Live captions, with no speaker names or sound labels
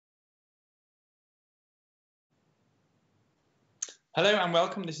Hello and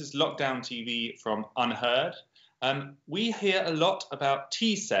welcome. This is Lockdown TV from UnHerd. We hear a lot about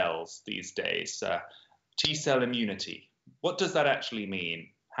T cells these days, T cell immunity. What does that actually mean?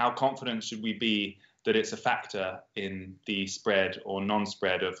 How confident should we be that it's a factor in the spread or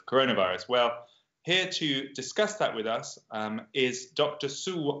non-spread of coronavirus? Well, here to discuss that with us is Dr.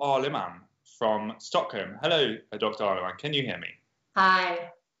 Soo Aleman from Stockholm. Hello, Dr. Aleman. Can you hear me? Hi.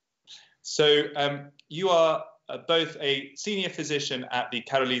 So you are both a senior physician at the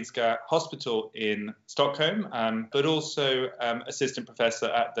Karolinska Hospital in Stockholm, but also assistant professor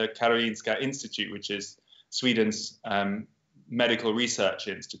at the Karolinska Institute, which is Sweden's medical research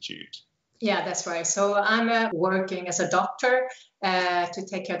institute. Yeah, that's right. So I'm working as a doctor to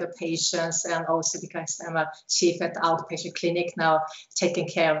take care of the patients, and also because I'm a chief at the outpatient clinic now, taking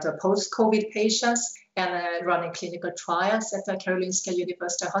care of the post-COVID patients and running clinical trials at the Karolinska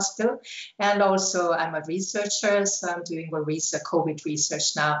University Hospital. And also I'm a researcher, so I'm doing COVID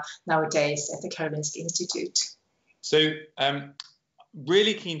research nowadays at the Karolinska Institute. So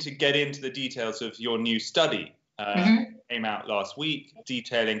really keen to get into the details of your new study. Came out last week,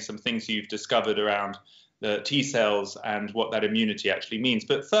 detailing some things you've discovered around the T cells and what that immunity actually means.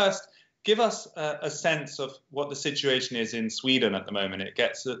 But first, give us a sense of what the situation is in Sweden at the moment. It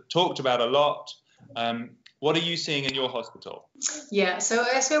gets talked about a lot. What are you seeing in your hospital? Yeah, so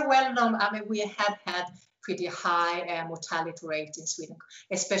as you're well known, we have had pretty high mortality rate in Sweden,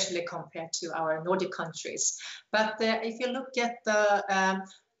 especially compared to our Nordic countries. But if you look at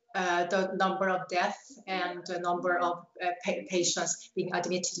the number of deaths and the number of patients being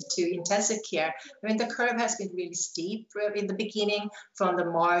admitted to intensive care, the curve has been really steep in the beginning, from the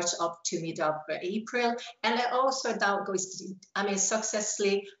March up to mid of April, and it also now goes,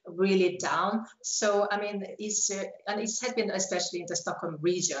 successfully really down. So it has been especially in the Stockholm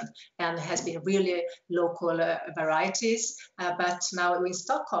region, and has been really local varieties. But now in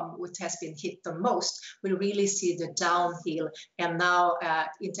Stockholm, which has been hit the most, we really see the downhill, and now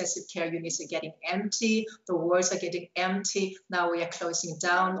intensive care units are getting empty, the wards are getting empty. Now we are closing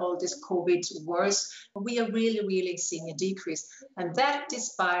down all these COVID wards. We are really seeing a decrease, and that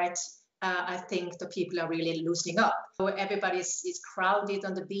despite I think the people are really loosening up. So everybody is crowded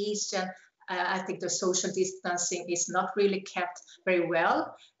on the beach, and I think the social distancing is not really kept very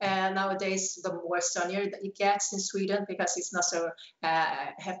well. Nowadays, the more sunnier it gets in Sweden, because it's not so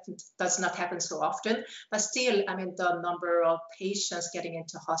does not happen so often. But still, the number of patients getting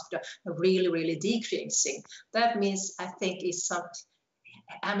into hospital are really decreasing. That means I think it's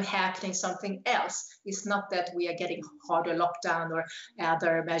happening something else. It's not that we are getting harder lockdown or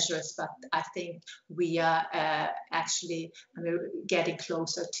other measures, but I think we are actually getting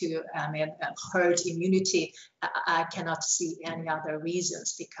closer to herd immunity. I cannot see any other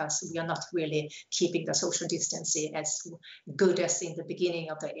reasons, because we are not really keeping the social distancing as good as in the beginning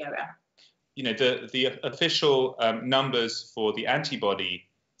of the era. The official numbers for the antibody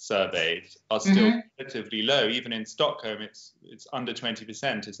surveys are still relatively low. Even in Stockholm, it's under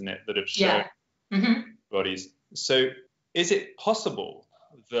 20%, isn't it, that have shown antibodies. So is it possible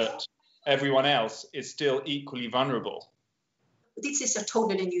that everyone else is still equally vulnerable? This is a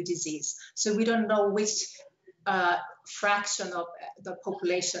totally new disease, so we don't know which fraction of the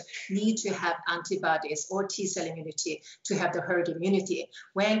population need to have antibodies or T cell immunity to have the herd immunity.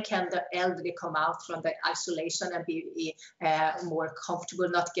 When can the elderly come out from the isolation and be more comfortable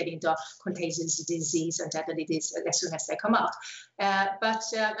not getting the contagious disease and deadly disease as soon as they come out? But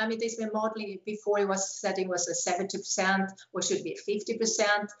there's been modeling before. It was setting was a 70% or should be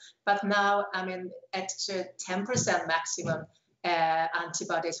 50%, but now at 10% maximum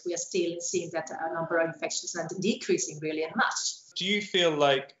antibodies, we are still seeing that a number of infections are decreasing really much. Do you feel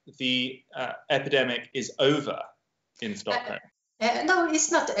like the epidemic is over in Stockholm? No,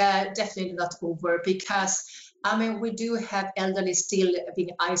 it's not definitely not over, because we do have elderly still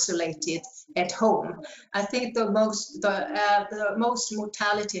being isolated at home. I think the most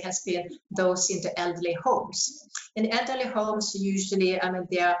mortality has been those in the elderly homes. In elderly homes, usually,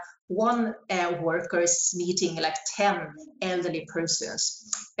 there are one worker is meeting like 10 elderly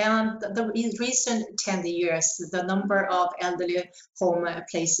persons. And in recent 10 years, the number of elderly home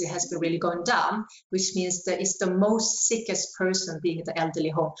places has been really going down, which means that it's the most sickest person being the elderly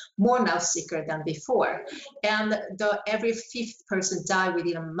home, more now sicker than before. And every fifth person died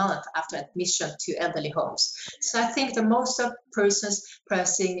within a month after admission to elderly homes. So I think the most of persons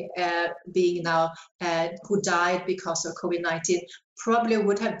being now who died because of COVID-19 probably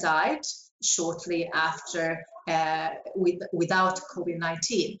would have died shortly after without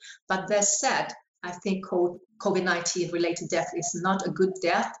COVID-19. But that said, I think COVID-19 related death is not a good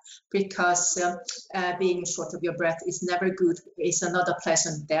death, because being short of your breath is never good. It's not a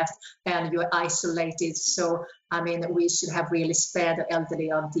pleasant death, and you're isolated. So, I mean, we should have really spared the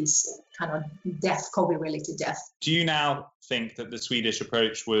elderly of this kind of death, COVID-related death. Do you now think that the Swedish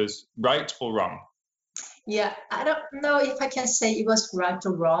approach was right or wrong? Yeah, I don't know if I can say it was right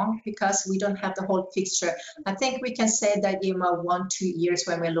or wrong, because we don't have the whole picture. I think we can say that in 1-2 years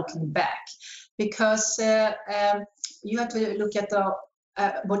when we're looking back, because you have to look at the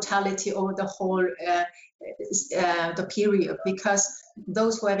mortality over the whole the period, because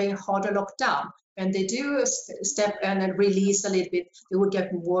those who are having harder lockdown, when they do step and release a little bit, they will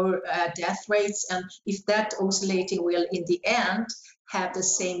get more death rates. And if that oscillating will in the end have the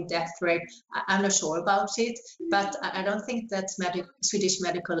same death rate, I'm not sure about it, but I don't think that Swedish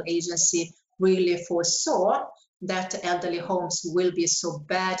Medical Agency really foresaw that elderly homes will be so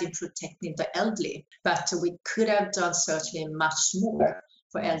bad in protecting the elderly. But we could have done certainly much more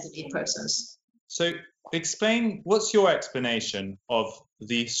for elderly persons. So explain, what's your explanation of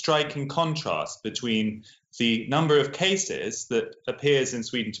the striking contrast between the number of cases that appears in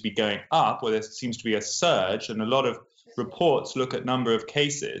Sweden to be going up, where there seems to be a surge, and a lot of reports look at number of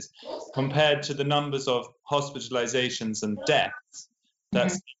cases, compared to the numbers of hospitalizations and deaths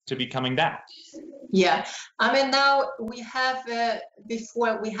that seem to be coming down? Yeah, I mean, now we have,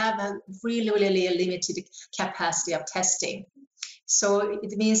 before we have a really limited capacity of testing. So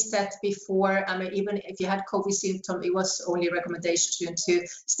it means that before, I mean, even if you had COVID symptoms, it was only a recommendation to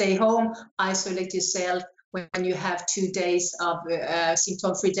stay home, isolate yourself. When you have 2 days of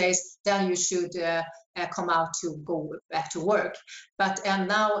symptom-free days, then you should come out to go back to work. But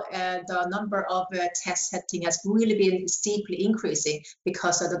now the number of test setting has really been steeply increasing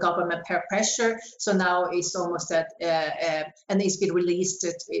because of the government pressure. So now it's almost at, and it's been released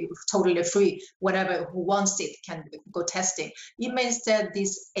totally free. Whatever who wants it can go testing. It means that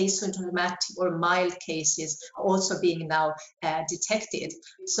these asymptomatic or mild cases are also being now detected.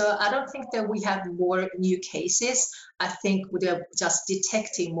 So I don't think that we have more new cases. I think we're just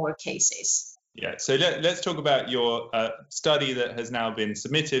detecting more cases. Yeah, so let's talk about your study that has now been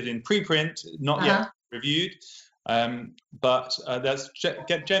submitted in preprint, not yet reviewed, but that's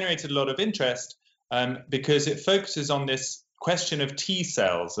generated a lot of interest because it focuses on this question of T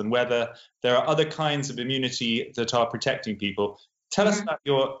cells and whether there are other kinds of immunity that are protecting people. Tell us about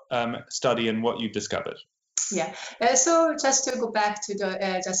your study and what you've discovered. Yeah, so just to go back to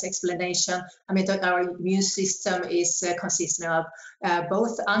the just explanation, I mean, our immune system is consisting of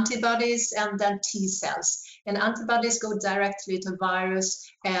both antibodies and then T cells. And antibodies go directly to virus,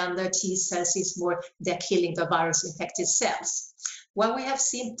 and the T cells is more, they're killing the virus-infected cells. What we have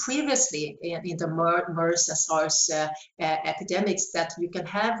seen previously in the MERS and SARS epidemics, that you can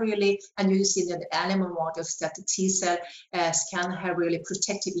have really, and you see in the animal models that the T cell can have really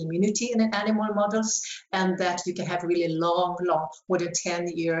protective immunity in the animal models, and that you can have really long, more than 10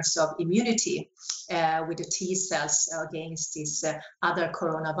 years of immunity with the T cells against these other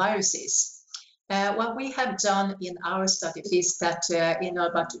coronaviruses. What we have done in our study is that in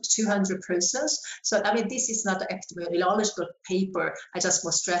about 200 persons, so I mean, this is not an epidemiological paper, I just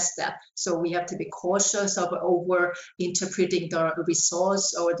want to stress that. So we have to be cautious of over interpreting the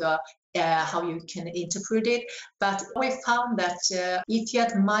results or the how you can interpret it. But we found that if you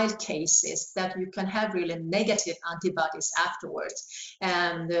had mild cases, that you can have really negative antibodies afterwards.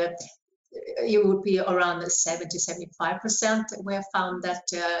 And it would be around 70-75%. We have found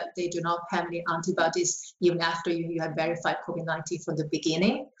that they do not have any antibodies even after you have verified COVID-19 from the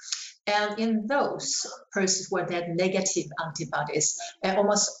beginning. And in those persons where they had negative antibodies,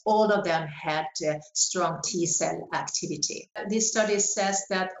 almost all of them had strong T cell activity. This study says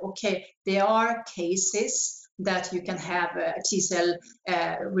that, okay, there are cases that you can have a T cell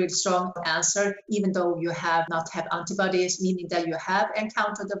really strong answer, even though you have not have antibodies, meaning that you have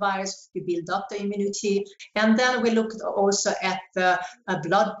encountered the virus, you build up the immunity. And then we looked also at the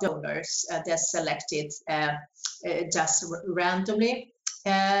blood donors that's selected just randomly.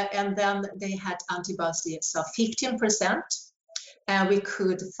 And then they had antibodies of 15%. And we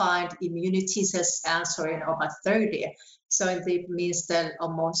could find immunity cells answering about 30. So it means that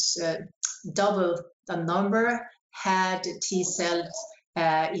almost double the number had T cells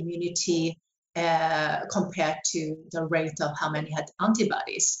immunity compared to the rate of how many had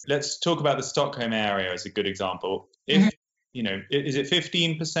antibodies. Let's talk about the Stockholm area as a good example. If you know, is it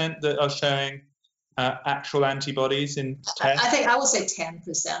 15% that are showing actual antibodies in tests? I think I would say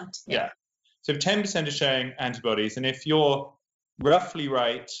 10%. Yeah. So 10% are showing antibodies, and if you're roughly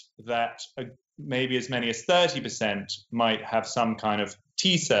right that maybe as many as 30% might have some kind of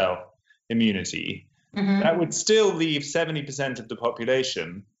T cell immunity, that would still leave 70% of the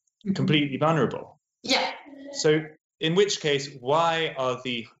population completely vulnerable. Yeah. So in which case, why are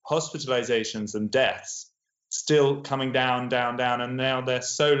the hospitalizations and deaths still coming down, down, down, and now they're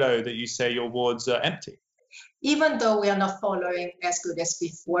so low that you say your wards are empty? Even though we are not following as good as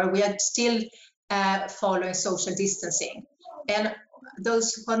before, we are still following social distancing. And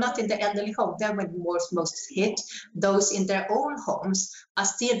those who are not in the elderly home, they're most hit. Those in their own homes are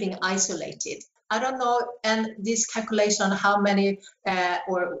still being isolated. I don't know, and this calculation on how many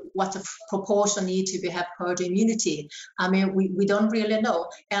or what the proportion need to have herd immunity, I mean, we don't really know.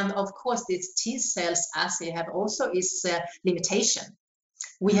 And of course, these T cells, as they have also, is limitation.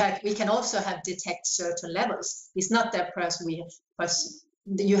 We can also detect certain levels. It's not that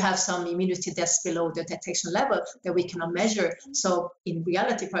you have some immunity that's below the detection level that we cannot measure. So in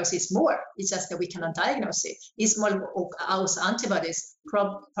reality, perhaps it's more. It's just that we cannot diagnose it. It's more of our antibodies.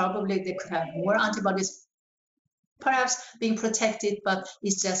 Probably they could have more antibodies, perhaps being protected, but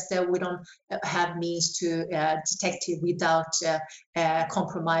it's just that we don't have means to detect it without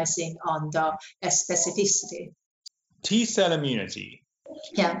compromising on the specificity. T-cell immunity.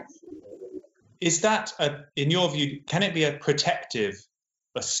 Yeah. Is that, in your view, can it be a protective,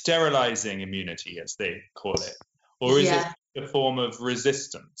 a sterilizing immunity, as they call it? Or is it a form of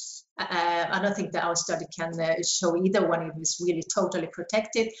resistance? I don't think that our study can show either one. It is really totally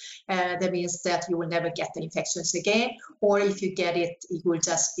protected. That means that you will never get the infections again, or if you get it, it will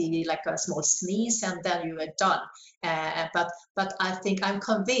just be like a small sneeze and then you are done. But I think I'm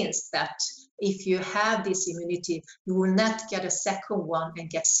convinced that if you have this immunity, you will not get a second one and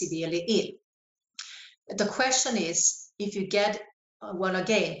get severely ill. The question is, if you get one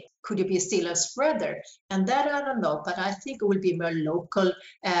again, could it be still a spreader? And that I don't know, but I think it will be more local.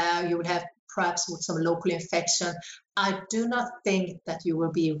 You will have perhaps with some local infection. I do not think that you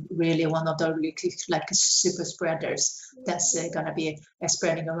will be really one of the like super spreaders that's going to be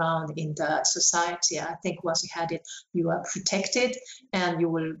spreading around in the society. I think once you had it, you are protected, and you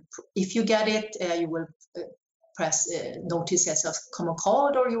will, if you get it, you will notice as a common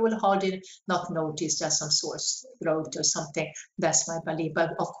cold, or you will hardly not notice just some sore throat or something. That's my belief.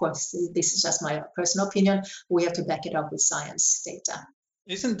 But of course, this is just my personal opinion. We have to back it up with science data.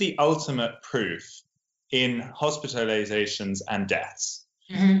 Isn't the ultimate proof in hospitalizations and deaths?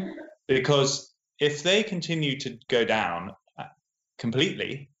 Because if they continue to go down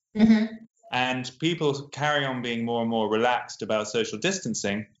completely, and people carry on being more and more relaxed about social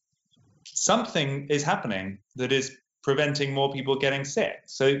distancing, something is happening that is preventing more people getting sick.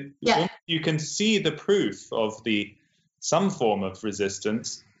 So you can see the proof of some form of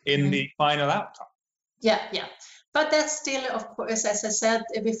resistance in the final outcome. Yeah. But that's still, of course, as I said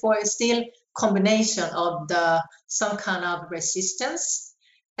before, it's still combination of some kind of resistance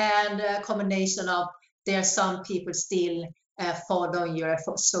and a combination of there are some people still following your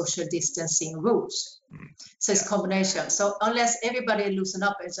social distancing rules. So it's a combination. So unless everybody loosen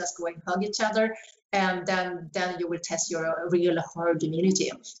up and just go and hug each other, and then you will test your real herd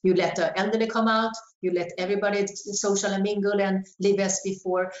immunity. You let the elderly come out, you let everybody social and mingle and live as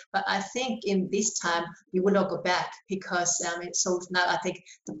before. But I think in this time you will not go back, because so now I think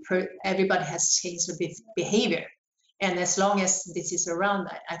everybody has changed their behavior. And as long as this is around,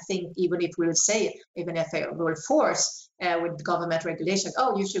 I think even if we would say, even if they will force with government regulation,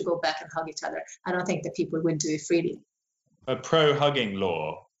 you should go back and hug each other, I don't think that people will do it freely. A pro-hugging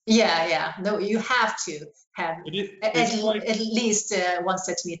law. Yeah. No, you have to have at least 1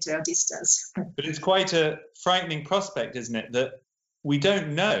 centimeter of distance. But it's quite a frightening prospect, isn't it, that we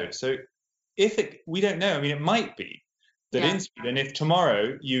don't know. So we don't know, I mean, it might be that in Sweden, if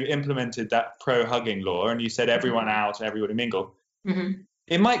tomorrow you implemented that pro-hugging law and you said everyone out, everybody mingle,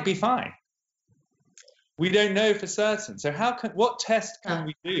 it might be fine. We don't know for certain. So what test can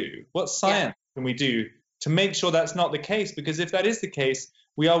we do? What science can we do to make sure that's not the case? Because if that is the case,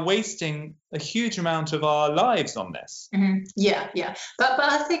 we are wasting a huge amount of our lives on this. Yeah. But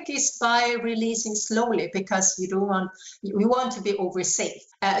I think it's by releasing slowly, because we want to be over safe.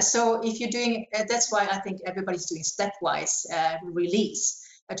 So if you're doing, that's why I think everybody's doing stepwise release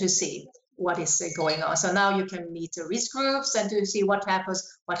to see what is going on. So now you can meet the risk groups and to see what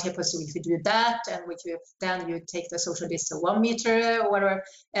happens if you do that, and then you take the social distance 1 meter or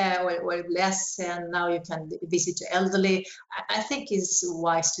less, and now you can visit the elderly. I think it's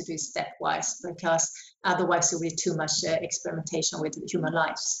wise to do stepwise, because otherwise it will be too much experimentation with human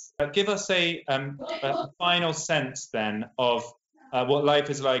lives. Give us a final sense then of what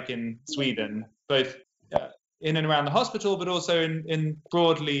life is like in Sweden, both in and around the hospital, but also in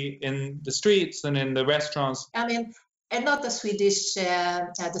broadly in the streets and in the restaurants. I mean, and not the Swedish,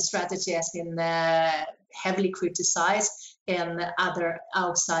 the strategy has been heavily criticized in other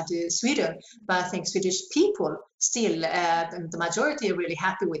outside Sweden, but I think Swedish people still, the majority are really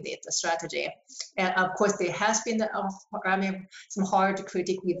happy with it, the strategy. And of course, there has been, some hard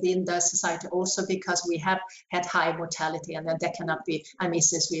critique within the society also, because we have had high mortality, and that cannot be,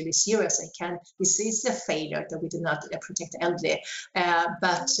 this is really serious. This is a failure that we do not protect the elderly.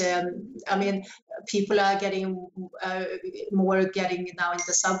 People are getting getting now in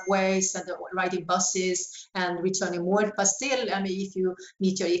the subways and riding buses and returning more. But still, if you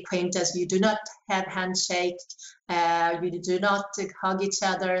meet your acquaintance, you do not have handshake. You do not hug each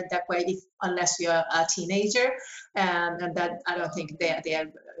other that way unless you're a teenager, and that I don't think they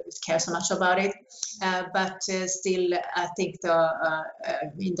care so much about it. But still, I think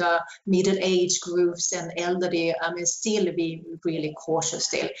in the middle age groups and elderly, still be really cautious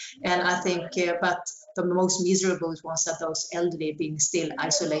still. And I think, but the most miserable ones are those elderly being still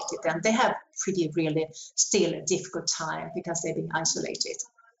isolated, and they have really still a difficult time because they've been isolated.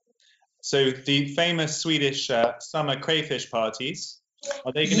 So the famous Swedish summer crayfish parties,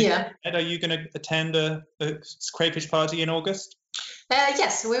 are they going to? Are you going to attend a crayfish party in August?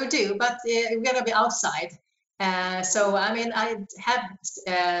 Yes, we will do, but we're going to be outside. So I have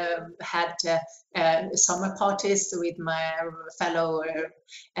had summer parties with my fellow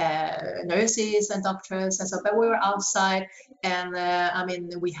nurses and doctors and so, but we were outside, and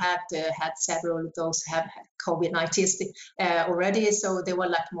we have had several of those have had Covid-19 already, so they were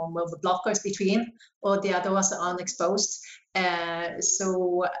like more blockers between, or the other was unexposed.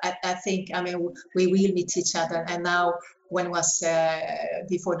 So I think we will meet each other, and now when it was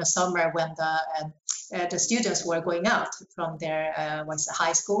before the summer, when the students were going out from their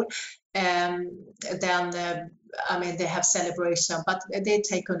high school, then they have celebration, but they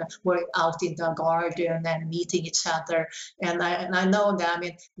work out in the garden and meeting each other. And I know that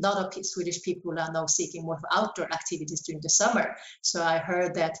a lot of Swedish people are now seeking more outdoor activities during the summer. So I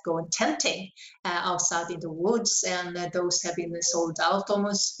heard that going tenting outside in the woods, and those have been sold out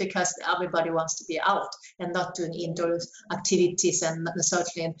almost, because everybody wants to be out and not doing indoor activities. And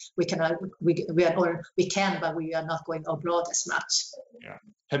certainly we can, but we are not going abroad as much. Yeah.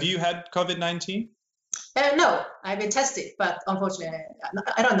 Have you had COVID-19? No, I've been tested, but unfortunately,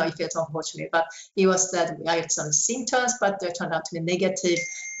 I don't know if it's unfortunately, but it was that I had some symptoms, but they turned out to be negative.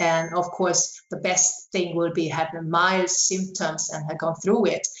 And of course, the best thing would be having mild symptoms and have gone through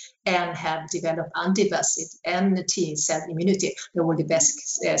it and have developed antibodies and T cell immunity. That would be the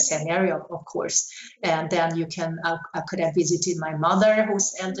best scenario, of course. And then I could have visited my mother,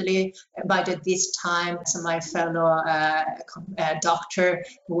 who's elderly by this time. So my fellow doctor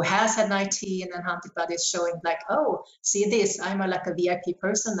who has had 19 and antibodies showing like, oh, see this, I'm like a VIP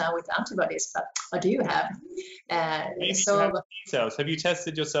person now with antibodies, but what do you have? T-cells. Have you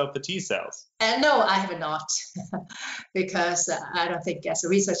tested yourself for T cells? No, I have not, because I don't think as a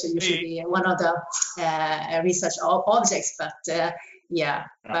researcher you should be one of the research objects. But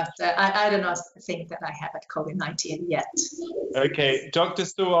but I do not think that I have COVID-19 yet. Okay, Dr.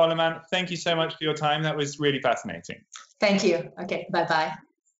 Soo Aleman, thank you so much for your time. That was really fascinating. Thank you. Okay, bye-bye.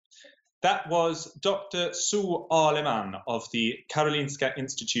 That was Dr. Soo Aleman of the Karolinska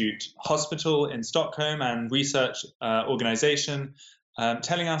Institute Hospital in Stockholm and research organization,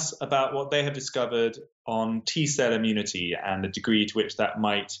 telling us about what they have discovered on T-cell immunity and the degree to which that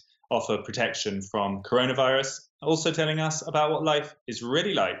might offer protection from coronavirus. Also telling us about what life is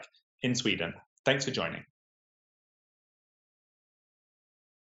really like in Sweden. Thanks for joining.